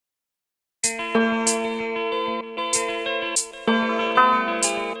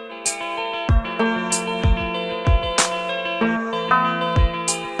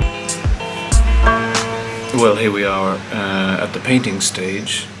Well, here we are at the painting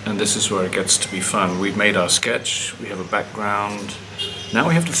stage, and this is where it gets to be fun. We've made our sketch, we have a background. Now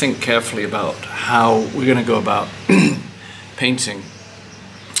we have to think carefully about how we're going to go about painting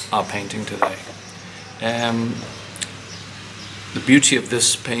our painting today. The beauty of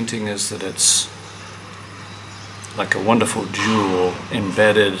this painting is that it's like a wonderful jewel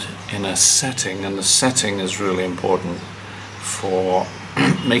embedded in a setting, and the setting is really important for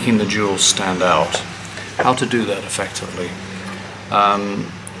making the jewel stand out. How to do that effectively.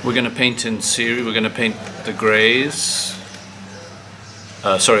 We're going to paint in series. We're going to paint the grays,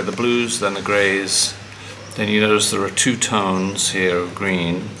 the blues, then the grays. Then you notice there are two tones here of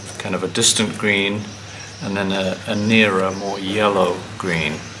green, kind of a distant green, and then a nearer, more yellow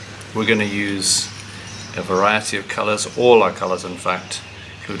green. We're going to use a variety of colors, all our colors in fact,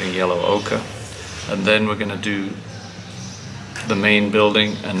 including yellow ochre. And then we're going to do the main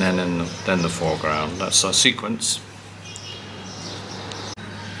building, and then the foreground. That's our sequence.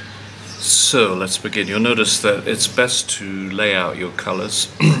 So let's begin. You'll notice that it's best to lay out your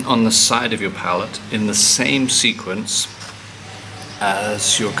colors on the side of your palette in the same sequence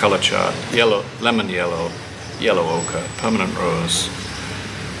as your color chart. Yellow, lemon yellow, yellow ochre, permanent rose,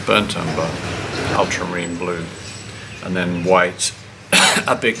 burnt umber, ultramarine blue, and then white,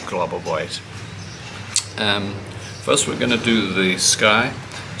 a big glob of white. First we're going to do the sky.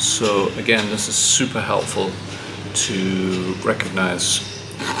 So again, this is super helpful to recognize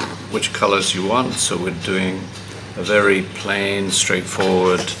which colors you want. So we're doing a very plain,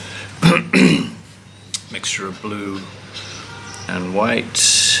 straightforward mixture of blue and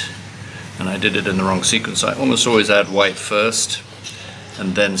white. And I did it in the wrong sequence. I almost always add white first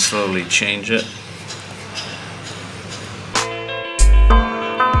and then slowly change it.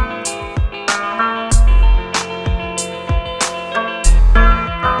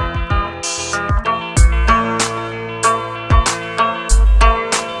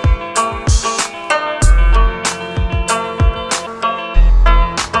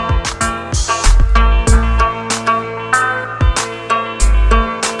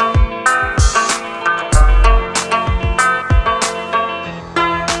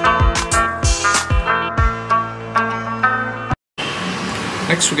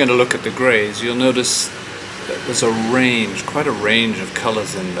 Next we're going to look at the grays. You'll notice that there's a range, quite a range of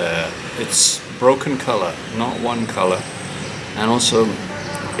colors in there. It's broken color, not one color, and also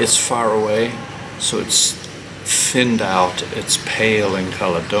it's far away, so it's thinned out, it's pale in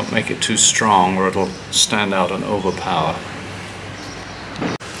color. Don't make it too strong or it'll stand out and overpower.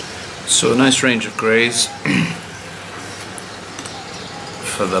 So a nice range of grays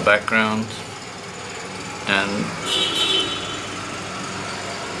for the background, and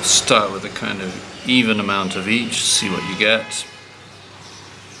start with a kind of even amount of each, see what you get.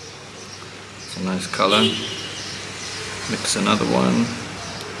 It's a nice color. Mix another one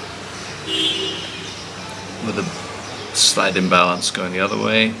with a slight imbalance going the other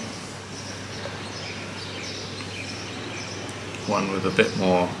way. One with a bit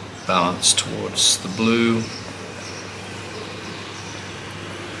more balance towards the blue.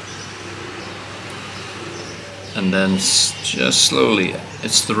 And then just slowly,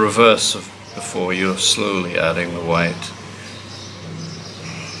 it's the reverse of before, you're slowly adding the white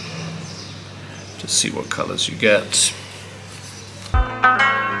to see what colors you get.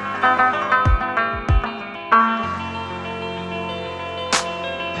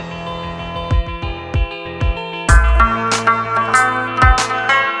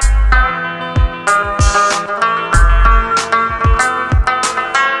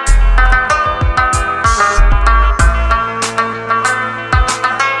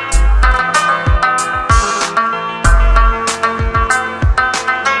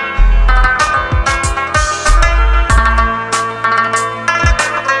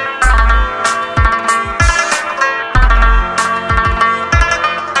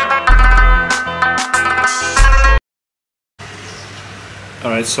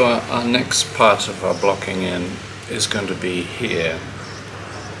 Alright, so our next part of our blocking in is going to be here.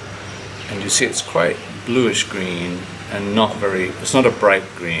 And you see it's quite bluish green and it's not a bright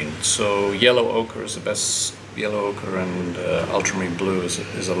green. So yellow ochre is the best. Yellow ochre and ultramarine blue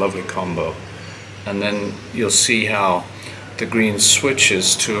is a lovely combo. And then you'll see how the green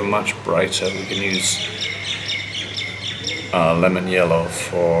switches to a much brighter. We can use lemon yellow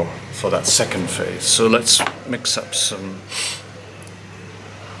for that second phase. So let's mix up some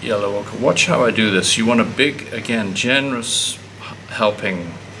yellow ochre. Watch how I do this. You want a big, again, generous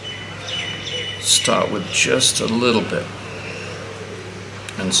helping start with just a little bit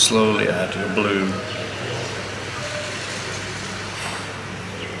and slowly add your blue.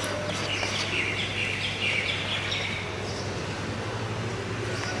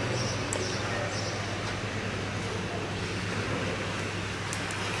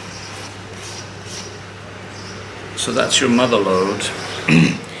 So that's your mother load.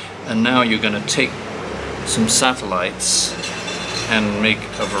 And now you're going to take some satellites and make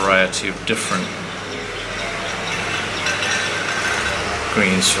a variety of different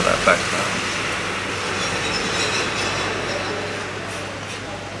greens for that background.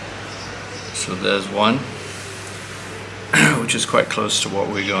 So there's one, which is quite close to what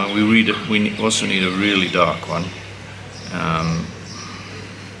we're going. We also need a really dark one.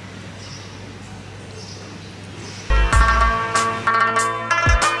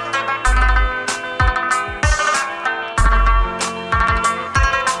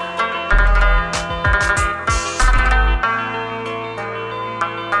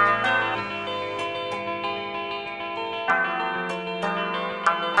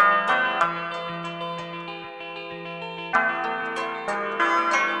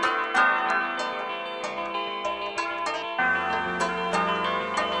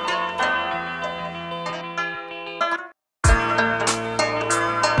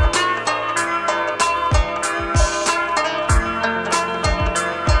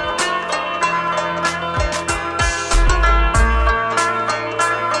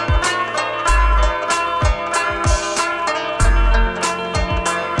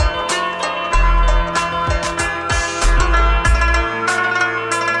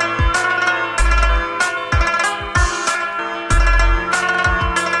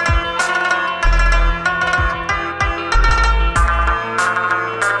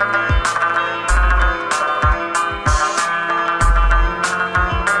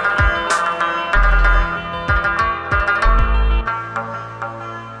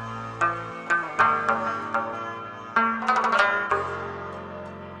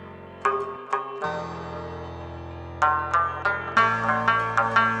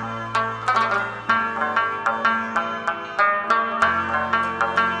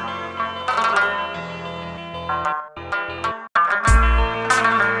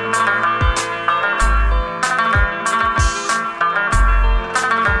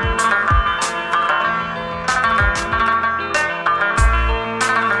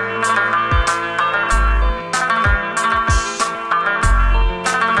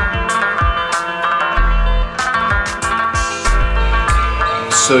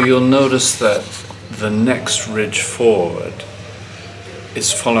 So you'll notice that the next ridge forward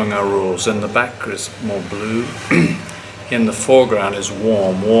is following our rules, and the back is more blue. In the foreground is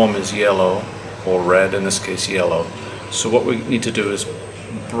warm. Warm is yellow or red, in this case yellow. So what we need to do is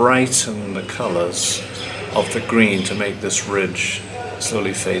brighten the colors of the green to make this ridge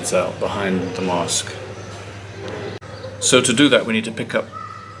slowly fades out behind the mosque. So to do that we need to pick up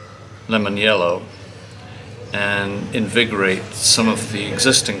lemon yellow and invigorate some of the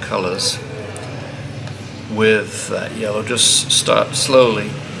existing colors with that yellow. Just start slowly.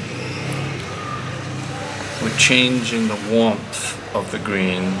 We're changing the warmth of the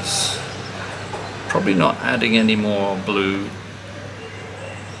greens, probably not adding any more blue,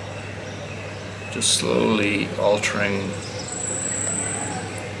 just slowly altering.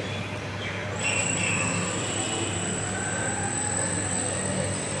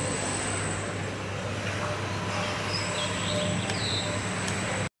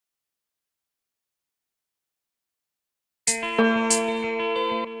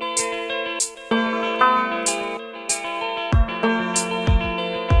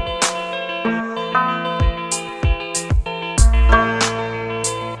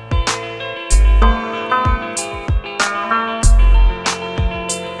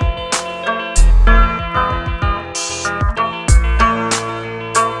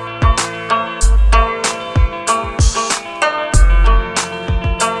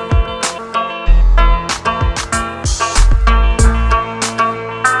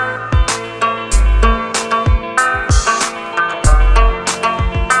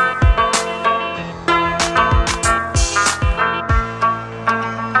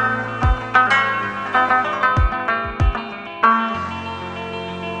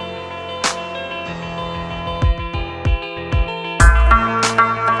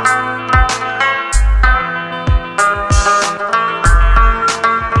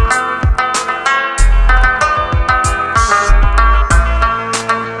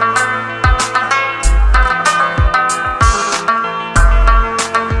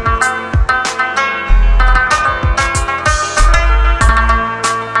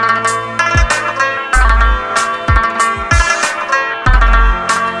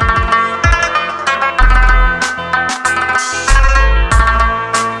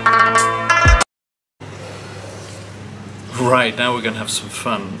 now we're going to have some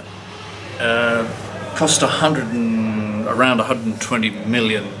fun. Cost around 120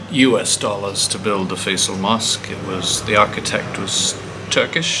 million US dollars to build the Faisal Mosque. The architect was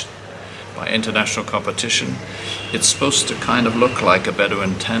Turkish by international competition. It's supposed to kind of look like a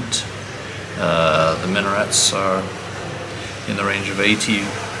Bedouin tent. The minarets are in the range of 80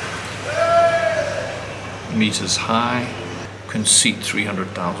 meters high. Can seat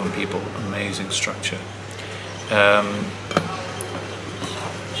 300,000 people. Amazing structure.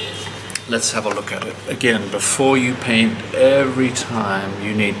 Let's have a look at it. Again, before you paint, every time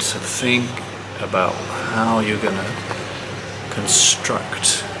you need to think about how you're going to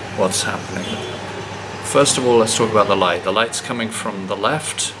construct what's happening. First of all, let's talk about the light. The light's coming from the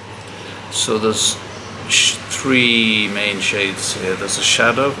left, so there's three main shades here. There's a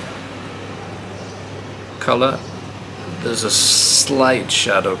shadow color, there's a slight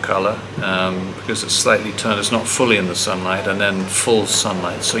shadow color because it's slightly turned, it's not fully in the sunlight, and then full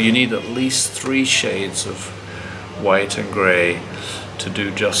sunlight. So you need at least three shades of white and gray to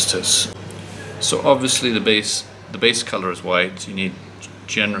do justice. So obviously the base color is white. You need a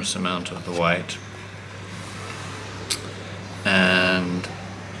generous amount of the white, and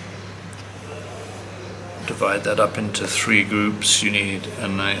divide that up into three groups. You need a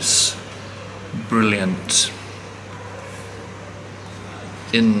nice brilliant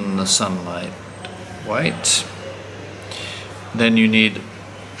in the sunlight white. Then you need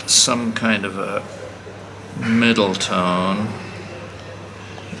some kind of a middle tone.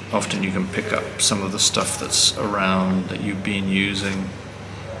 Often you can pick up some of the stuff that's around that you've been using.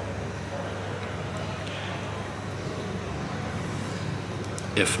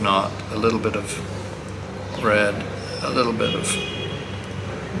 If not, a little bit of red, a little bit of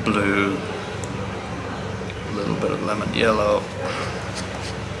blue, a little bit of lemon yellow.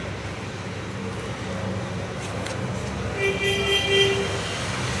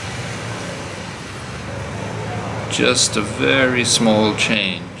 Just a very small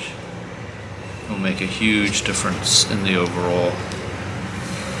change will make a huge difference in the overall.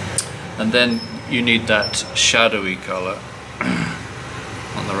 And then you need that shadowy color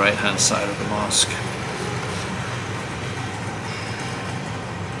on the right hand side of the mosque.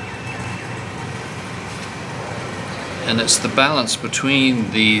 And it's the balance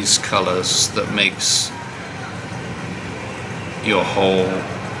between these colors that makes your whole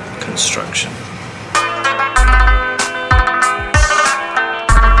construction.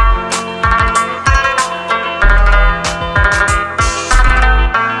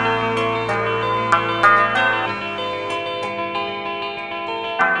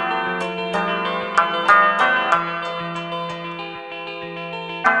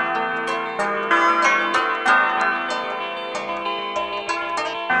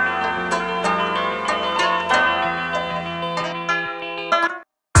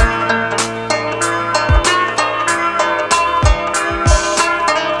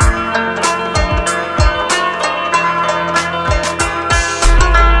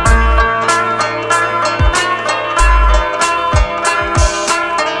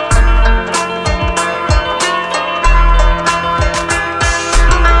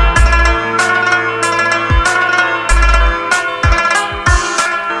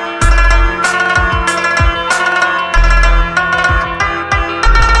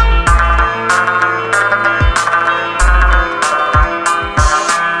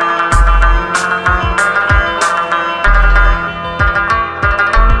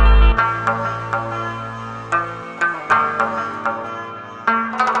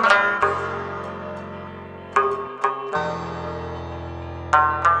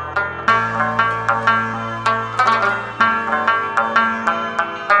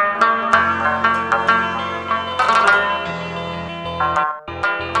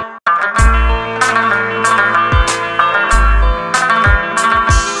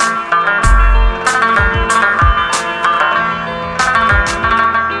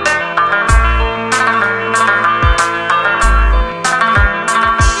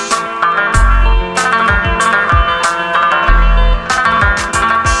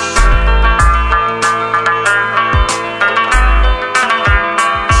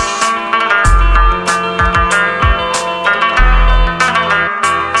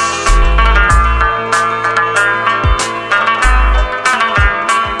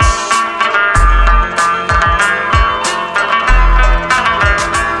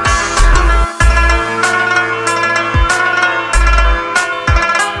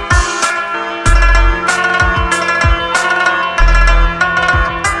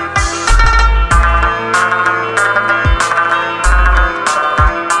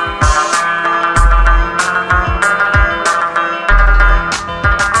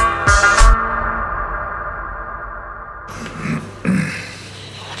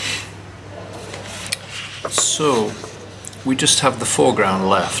 So we just have the foreground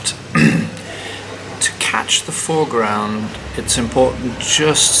left. To catch the foreground, it's important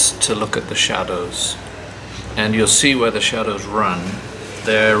just to look at the shadows. And you'll see where the shadows run.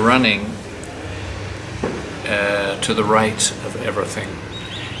 They're running to the right of everything.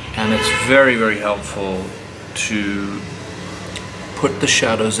 And it's very, very helpful to put the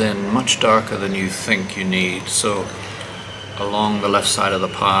shadows in much darker than you think you need. So along the left side of the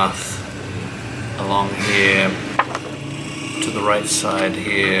path, along here, to the right side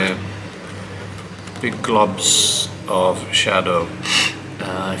here, big globs of shadow.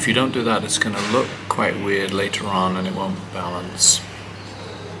 If you don't do that, it's going to look quite weird later on and it won't balance.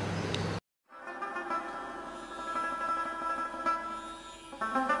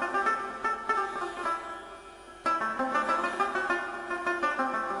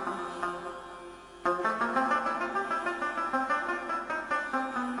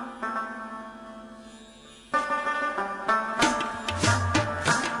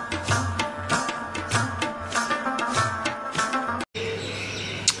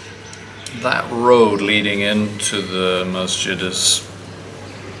 That road leading into the masjid is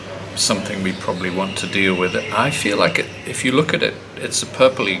something we probably want to deal with. I feel like if you look at it, it's a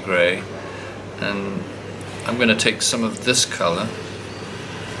purpley grey, and I'm going to take some of this colour,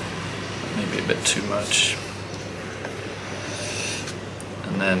 maybe a bit too much,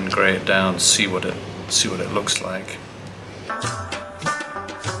 and then grey it down, see what it looks like.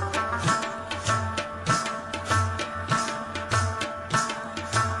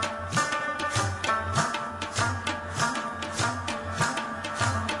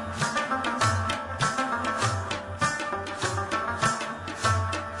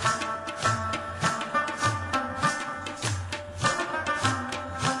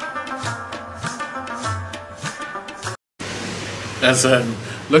 As I'm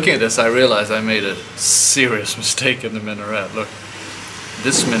looking at this, I realize I made a serious mistake in the minaret. Look,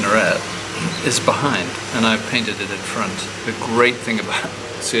 this minaret is behind, and I've painted it in front. The great thing about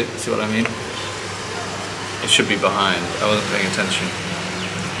see what I mean? It should be behind. I wasn't paying attention.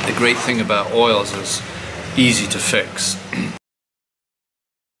 The great thing about oils is easy to fix.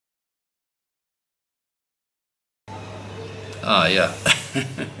 Ah, yeah.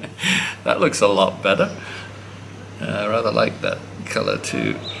 That looks a lot better. I rather like that colour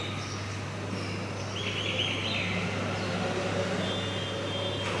too.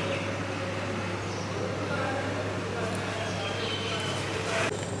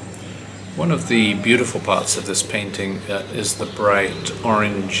 One of the beautiful parts of this painting is the bright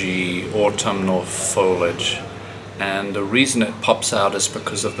orangey autumnal foliage, and the reason it pops out is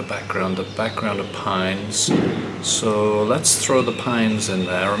because of the background of pines. So let's throw the pines in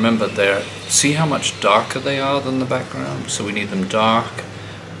there. Remember, see how much darker they are than the background? So we need them dark,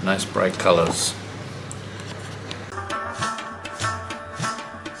 nice bright colours.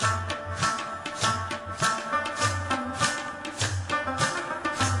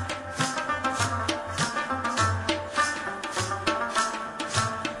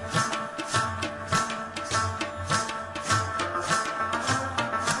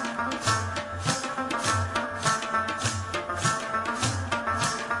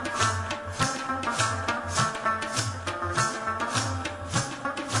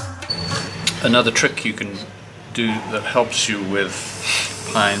 Another trick you can do that helps you with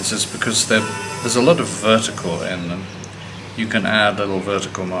pines is because there's a lot of vertical in them. You can add little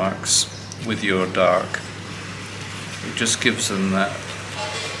vertical marks with your dark. It just gives them that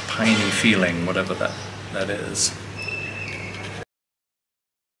piney feeling, whatever that is.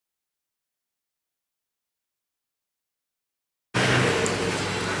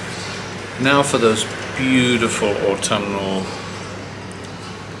 Now for those beautiful autumnal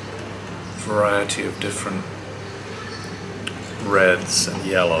variety of different reds and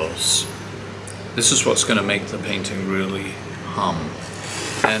yellows. This is what's going to make the painting really hum.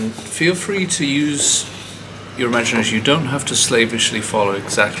 And feel free to use your imagination. You don't have to slavishly follow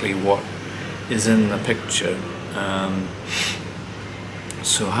exactly what is in the picture.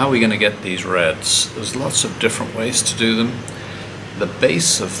 So how are we going to get these reds? There's lots of different ways to do them. The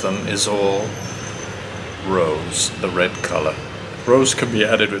base of them is all rose, the red color. Rose can be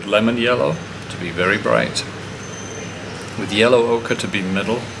added with lemon yellow to be very bright, with yellow ochre to be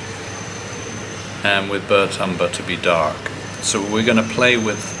middle, and with burnt umber to be dark. So we're going to play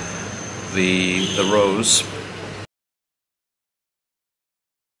with the rose.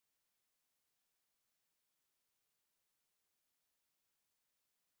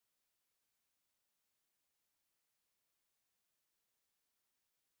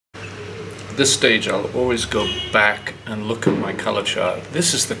 At this stage I'll always go back and look at my color chart.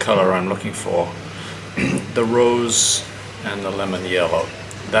 This is the color I'm looking for. the rose and the lemon yellow.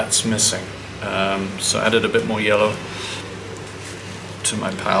 That's missing. So I added a bit more yellow to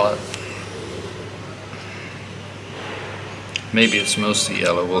my palette. Maybe it's mostly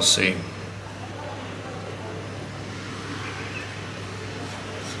yellow, we'll see.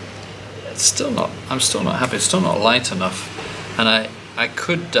 I'm still not happy, it's still not light enough. And I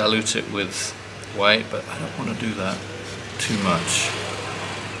could dilute it with white, but I don't want to do that too much.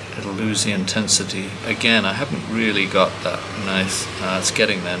 It'll lose the intensity. Again, I haven't really got that nice, it's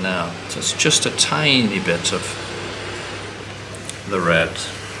getting there now. So it's just a tiny bit of the red.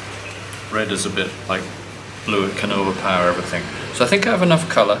 Red is a bit like blue, it can overpower everything. So I think I have enough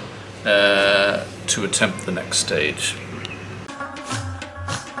color to attempt the next stage.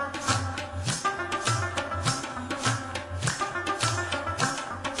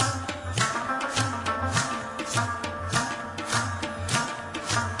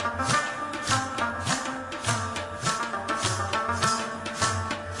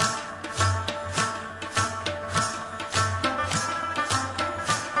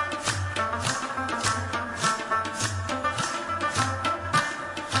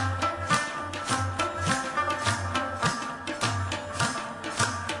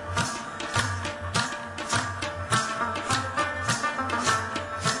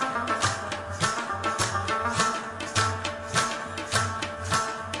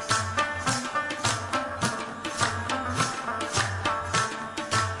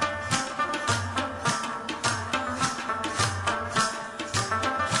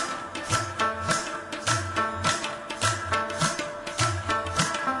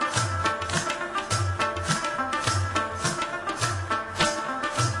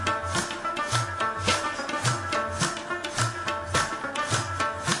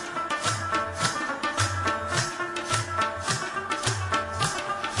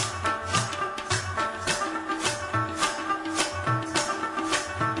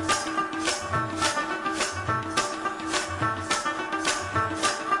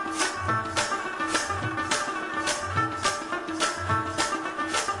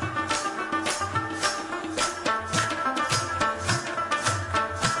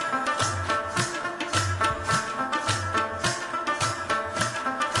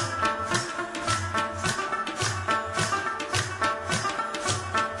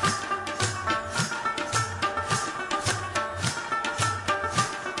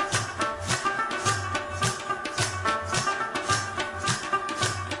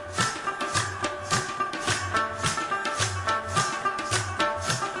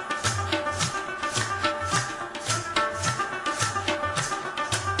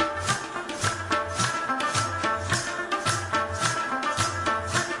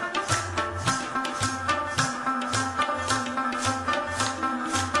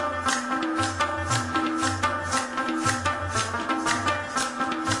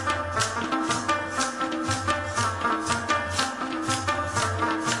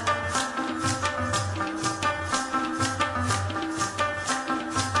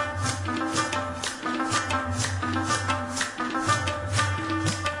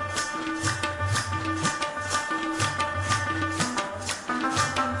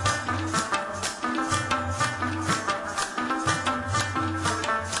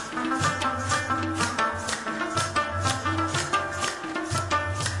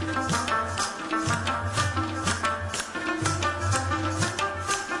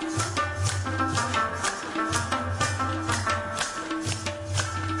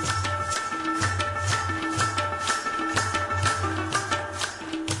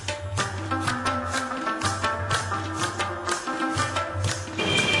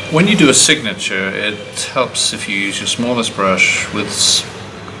 When you do a signature, it helps if you use your smallest brush with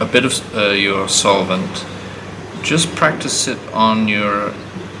a bit of your solvent. Just practice it on your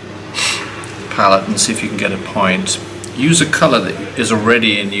palette and see if you can get a point. Use a color that is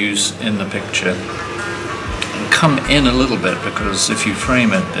already in use in the picture and come in a little bit, because if you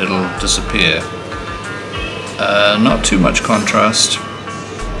frame it, it'll disappear. Not too much contrast.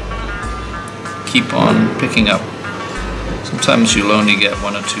 Keep on picking up. Sometimes you'll only get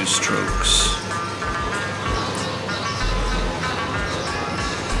 1 or 2 strokes.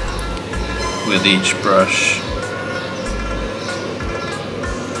 With each brush.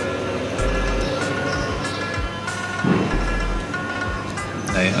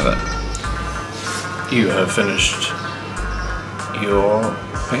 There you have it. You have finished your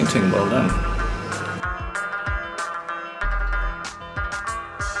painting. Well done.